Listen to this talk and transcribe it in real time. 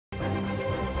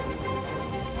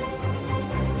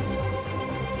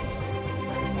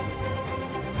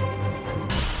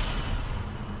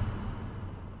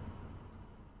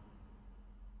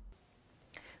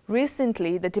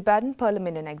Recently, the Tibetan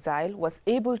Parliament-in-Exile was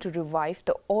able to revive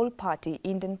the all-party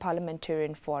Indian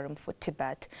Parliamentarian Forum for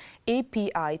Tibet,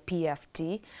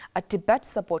 APIPFT, a Tibet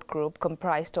support group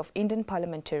comprised of Indian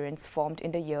parliamentarians formed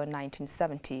in the year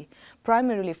 1970,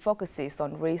 primarily focuses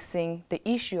on raising the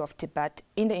issue of Tibet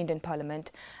in the Indian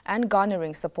Parliament and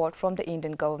garnering support from the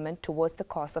Indian government towards the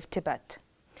cause of Tibet.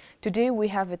 Today we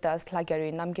have with us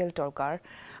Lhagyari Namgyal Dolkar,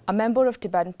 a member of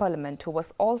Tibetan Parliament who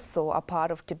was also a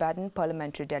part of Tibetan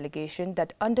Parliamentary delegation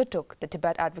that undertook the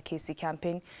Tibet advocacy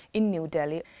campaign in New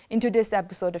Delhi. In today's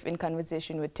episode of In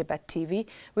Conversation with Tibettv,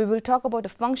 we will talk about the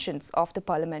functions of the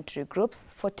parliamentary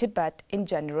groups for Tibet in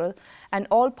general and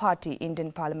all-party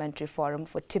Indian Parliamentary Forum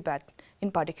for Tibet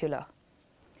in particular.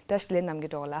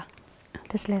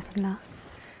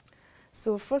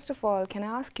 So first of all, can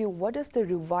I ask you, what does the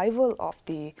revival of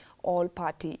the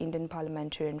all-party Indian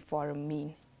Parliamentarian Forum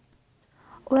mean?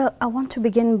 Well, I want to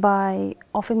begin by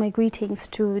offering my greetings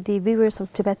to the viewers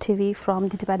of Tibettv from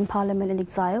the Tibetan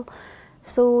Parliament-in-Exile.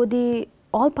 So the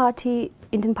all-party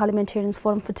Indian Parliamentarians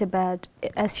Forum for Tibet,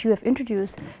 as you have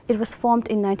introduced, it was formed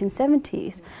in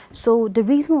 1970s. So the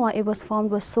reason why it was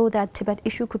formed was so that Tibet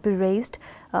issue could be raised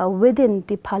within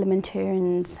the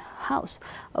parliamentarians' house,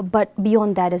 but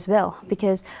beyond that as well,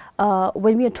 because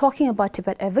when we are talking about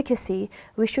Tibet advocacy,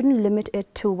 we shouldn't limit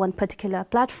it to one particular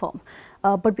platform,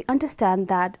 but we understand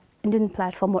that Indian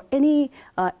platform or any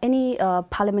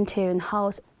parliamentarian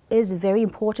house is very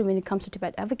important when it comes to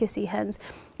Tibet advocacy. Hence,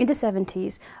 in the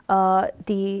 70s,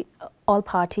 the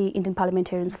all-party Indian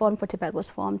Parliamentarians Forum for Tibet was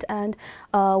formed, and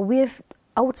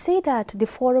I would say that the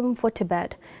Forum for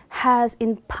Tibet has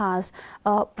in the past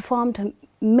performed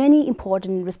many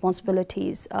important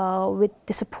responsibilities with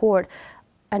the support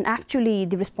and actually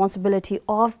the responsibility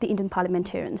of the Indian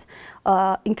parliamentarians,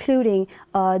 including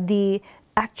the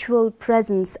actual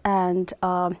presence and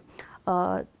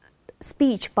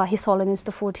speech by His Holiness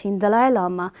the 14th Dalai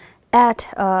Lama at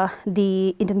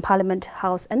the Indian Parliament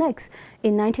House Annex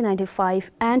in 1995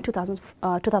 and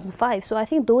 2005. So I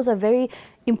think those are very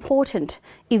important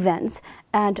events.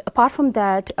 And apart from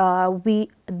that,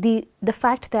 the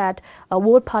fact that a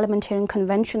World Parliamentarian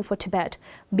Convention for Tibet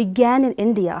began in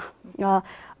India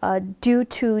due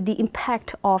to the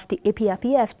impact of the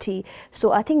APIPFT.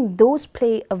 So I think those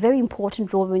play a very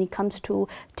important role when it comes to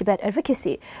Tibet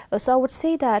advocacy. So I would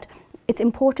say that it's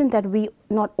important that we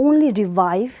not only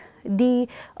revive the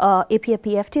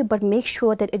APIPFT, but make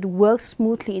sure that it works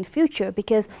smoothly in future,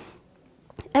 because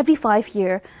every 5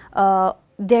 years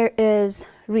there is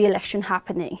re-election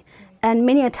happening, and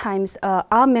many a times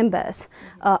our members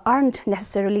aren't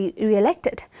necessarily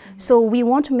re-elected. So we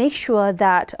want to make sure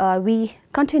that we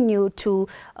continue to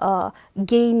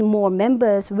gain more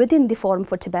members within the Forum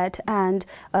for Tibet, and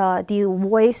the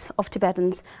voice of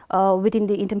Tibetans within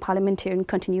the Indian Parliamentarian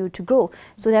continue to grow.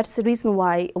 So that's the reason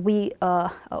why we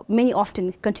many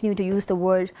often continue to use the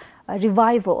word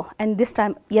revival, and this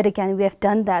time yet again we have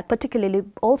done that, particularly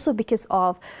also because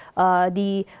of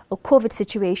the COVID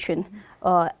situation,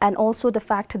 and also the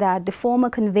fact that the former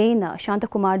convener Shanta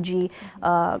Kumarji,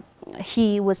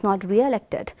 he was not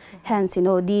re-elected. Hence,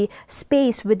 the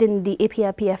space within the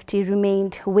APIPFT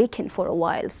remained vacant for a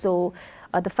while. So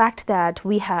the fact that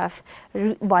we have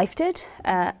revived it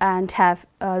and have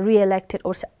re-elected,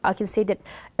 or I can say that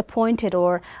appointed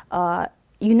or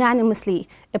unanimously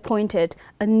appointed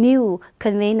a new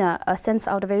convener sends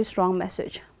out a very strong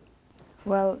message.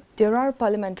 Well, there are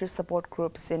parliamentary support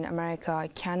groups in America,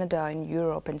 Canada, and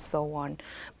Europe, and so on.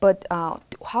 But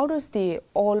how does the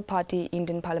all-party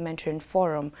Indian Parliamentarian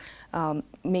Forum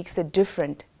makes it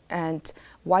different, and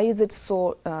why is it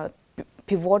so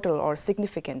pivotal or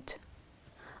significant?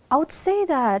 I would say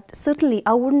that certainly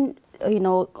I wouldn't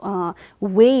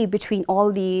weigh between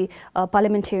all the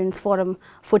parliamentarians forum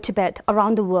for Tibet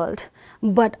around the world,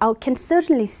 but I can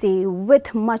certainly say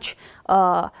with much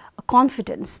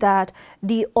confidence that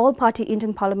the all-party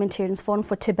Indian Parliamentarians Forum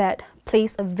for Tibet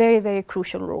plays a very, very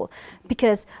crucial role,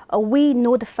 because we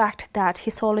know the fact that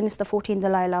His Holiness the 14th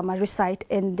Dalai Lama reside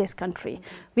in this country.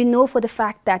 We know for the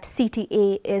fact that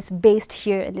CTA is based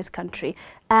here in this country,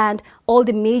 and all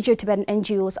the major Tibetan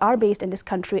NGOs are based in this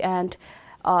country, and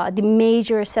the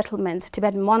major settlements,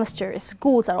 Tibetan monasteries,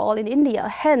 schools are all in India.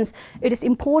 Hence, it is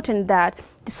important that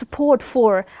the support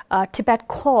for Tibet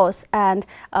cause and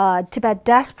Tibet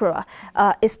diaspora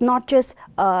is not just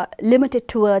limited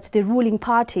towards the ruling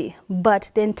party, but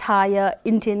the entire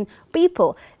Indian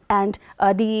people. And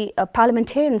the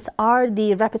parliamentarians are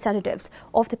the representatives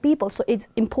of the people. So it's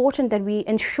important that we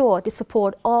ensure the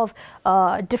support of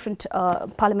different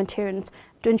parliamentarians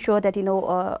to ensure that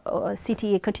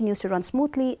CTA continues to run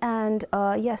smoothly, and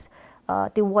yes,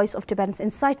 the voice of Tibetans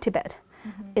inside Tibet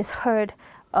is heard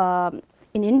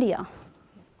in India.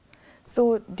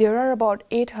 So there are about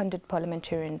 800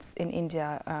 parliamentarians in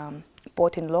India,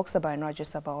 both in Lok Sabha and Rajya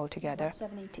Sabha altogether. About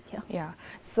 780, yeah. Yeah.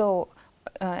 So,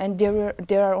 and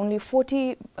there are only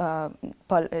 40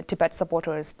 Tibet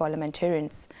supporters,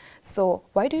 parliamentarians. So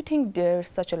why do you think there's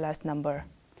such a less number?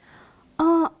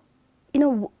 You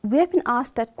know, we have been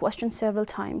asked that question several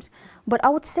times, but I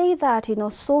would say that, you know,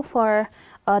 so far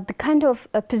the kind of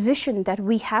position that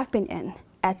we have been in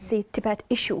at, say, Tibet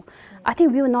issue, I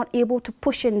think we were not able to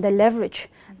push in the leverage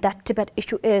that Tibet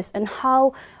issue is, and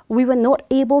how we were not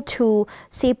able to,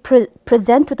 say,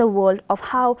 present to the world of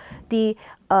how the,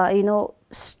 you know,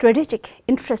 strategic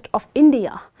interest of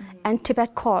India and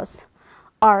Tibet cause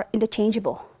are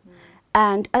interchangeable.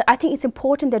 And I think it's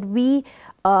important that we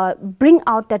bring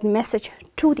out that message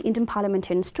to the Indian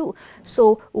parliamentarians too.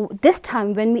 So this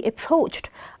time when we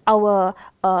approached our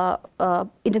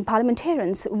Indian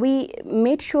parliamentarians, we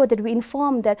made sure that we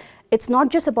informed that it's not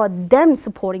just about them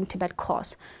supporting Tibet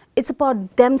cause, it's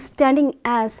about them standing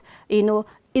as, you know,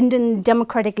 Indian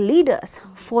democratic leaders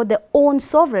for their own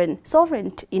sovereign,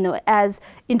 you know, as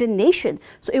Indian nation.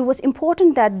 So it was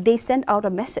important that they sent out a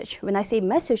message. When I say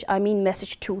message, I mean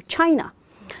message to China.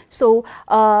 So,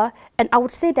 and I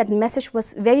would say that message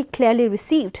was very clearly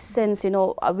received, since, you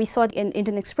know, we saw in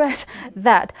Indian Express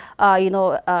that, you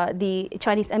know, the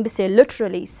Chinese embassy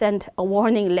literally sent a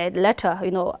warning letter,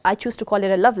 you know, I choose to call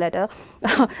it a love letter,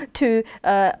 to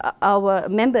our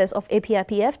members of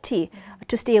APIPFT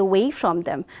to stay away from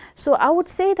them. So I would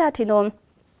say that, you know,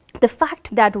 the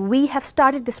fact that we have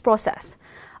started this process,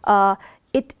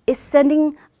 it is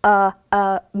sending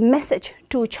a message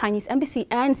to Chinese embassy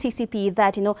and CCP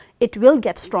that, you know, it will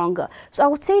get stronger. So I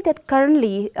would say that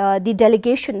currently the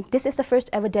delegation, this is the first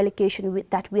ever delegation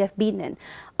that we have been in.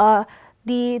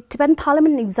 The Tibetan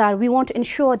Parliament-in-Exile, we want to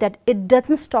ensure that it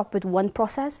doesn't stop with one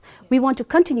process. We want to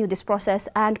continue this process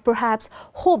and perhaps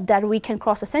hope that we can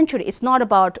cross a century. It's not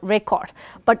about record,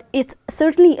 but it's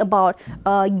certainly about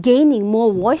gaining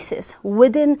more voices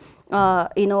within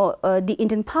you know, the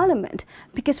Indian Parliament,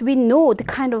 because we know the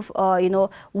kind of you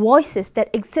know, voices that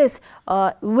exist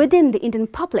within the Indian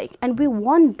public, and we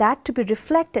want that to be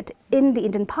reflected in the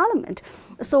Indian Parliament.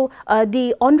 So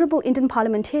the honorable Indian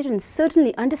parliamentarians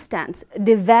certainly understands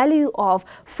the value of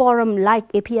forum like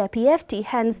APIPFT.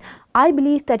 Hence, I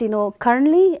believe that, you know,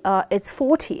 currently it's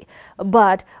 40,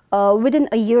 but within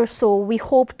a year or so, we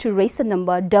hope to raise the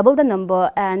number, double the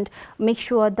number, and make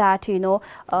sure that, you know,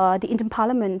 the Indian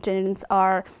parliamentarians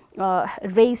are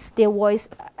raise their voice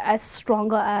as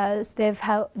stronger as they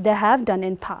have done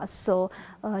in past. So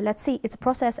let's see, it's a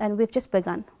process, and we've just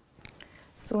begun.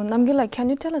 So Namgyal, can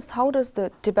you tell us how does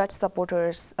the Tibet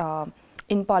supporters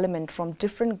in Parliament from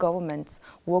different governments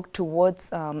work towards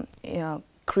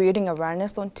creating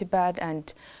awareness on Tibet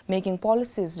and making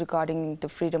policies regarding the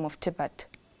freedom of Tibet?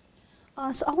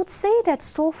 So I would say that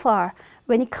so far,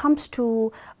 when it comes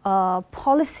to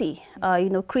policy, you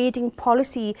know, creating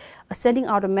policy, sending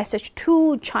out a message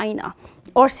to China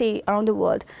or say around the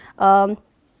world,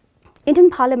 Indian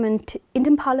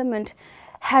Parliament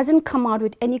hasn't come out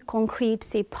with any concrete,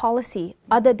 say, policy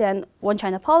other than one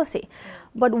China policy.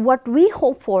 But what we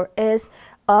hope for is,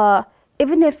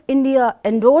 even if India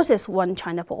endorses one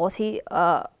China policy,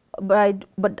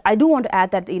 but I do want to add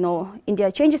that, you know,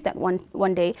 India changes that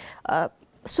one day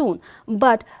soon.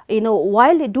 But, you know,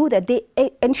 while they do that, they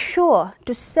ensure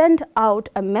to send out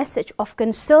a message of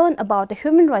concern about the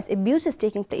human rights abuses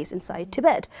taking place inside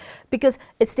Tibet, because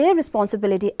it's their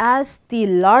responsibility as the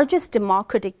largest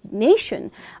democratic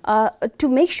nation to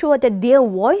make sure that their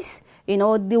voice, you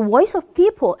know, the voice of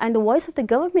people and the voice of the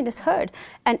government is heard,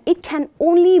 and it can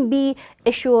only be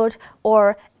assured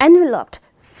or enveloped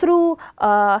through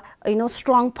you know,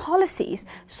 strong policies.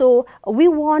 So we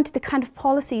want the kind of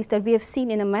policies that we have seen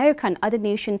in America and other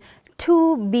nations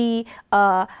to be you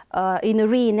know,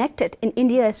 reenacted in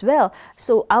India as well.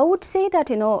 So I would say that,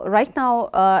 you know, right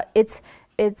now it's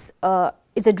a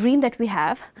dream that we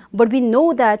have, but we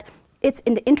know that it's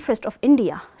in the interest of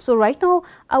India. So right now,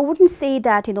 I wouldn't say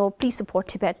that, you know, please support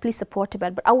Tibet,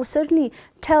 but I would certainly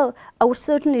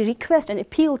request and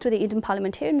appeal to the Indian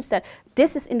parliamentarians that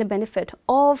this is in the benefit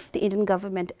of the Indian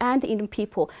government and the Indian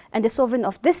people and the sovereign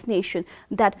of this nation,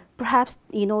 that perhaps,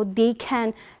 you know, they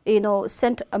can, you know,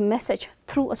 send a message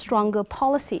through a stronger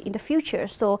policy in the future.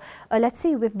 So let's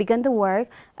see, we've begun the work,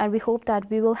 and we hope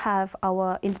that we will have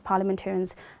our Indian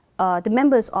parliamentarians, the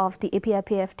members of the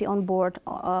APIPFT on board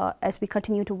as we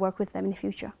continue to work with them in the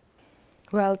future.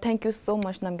 Well, thank you so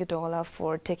much, Namgyal,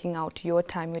 for taking out your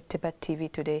time with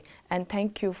Tibettv today, and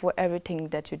thank you for everything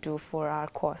that you do for our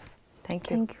cause.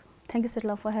 Thank you. Thank you. Thank you,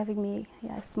 Sitla, for having me.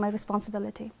 Yes, my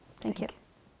responsibility. Thank you.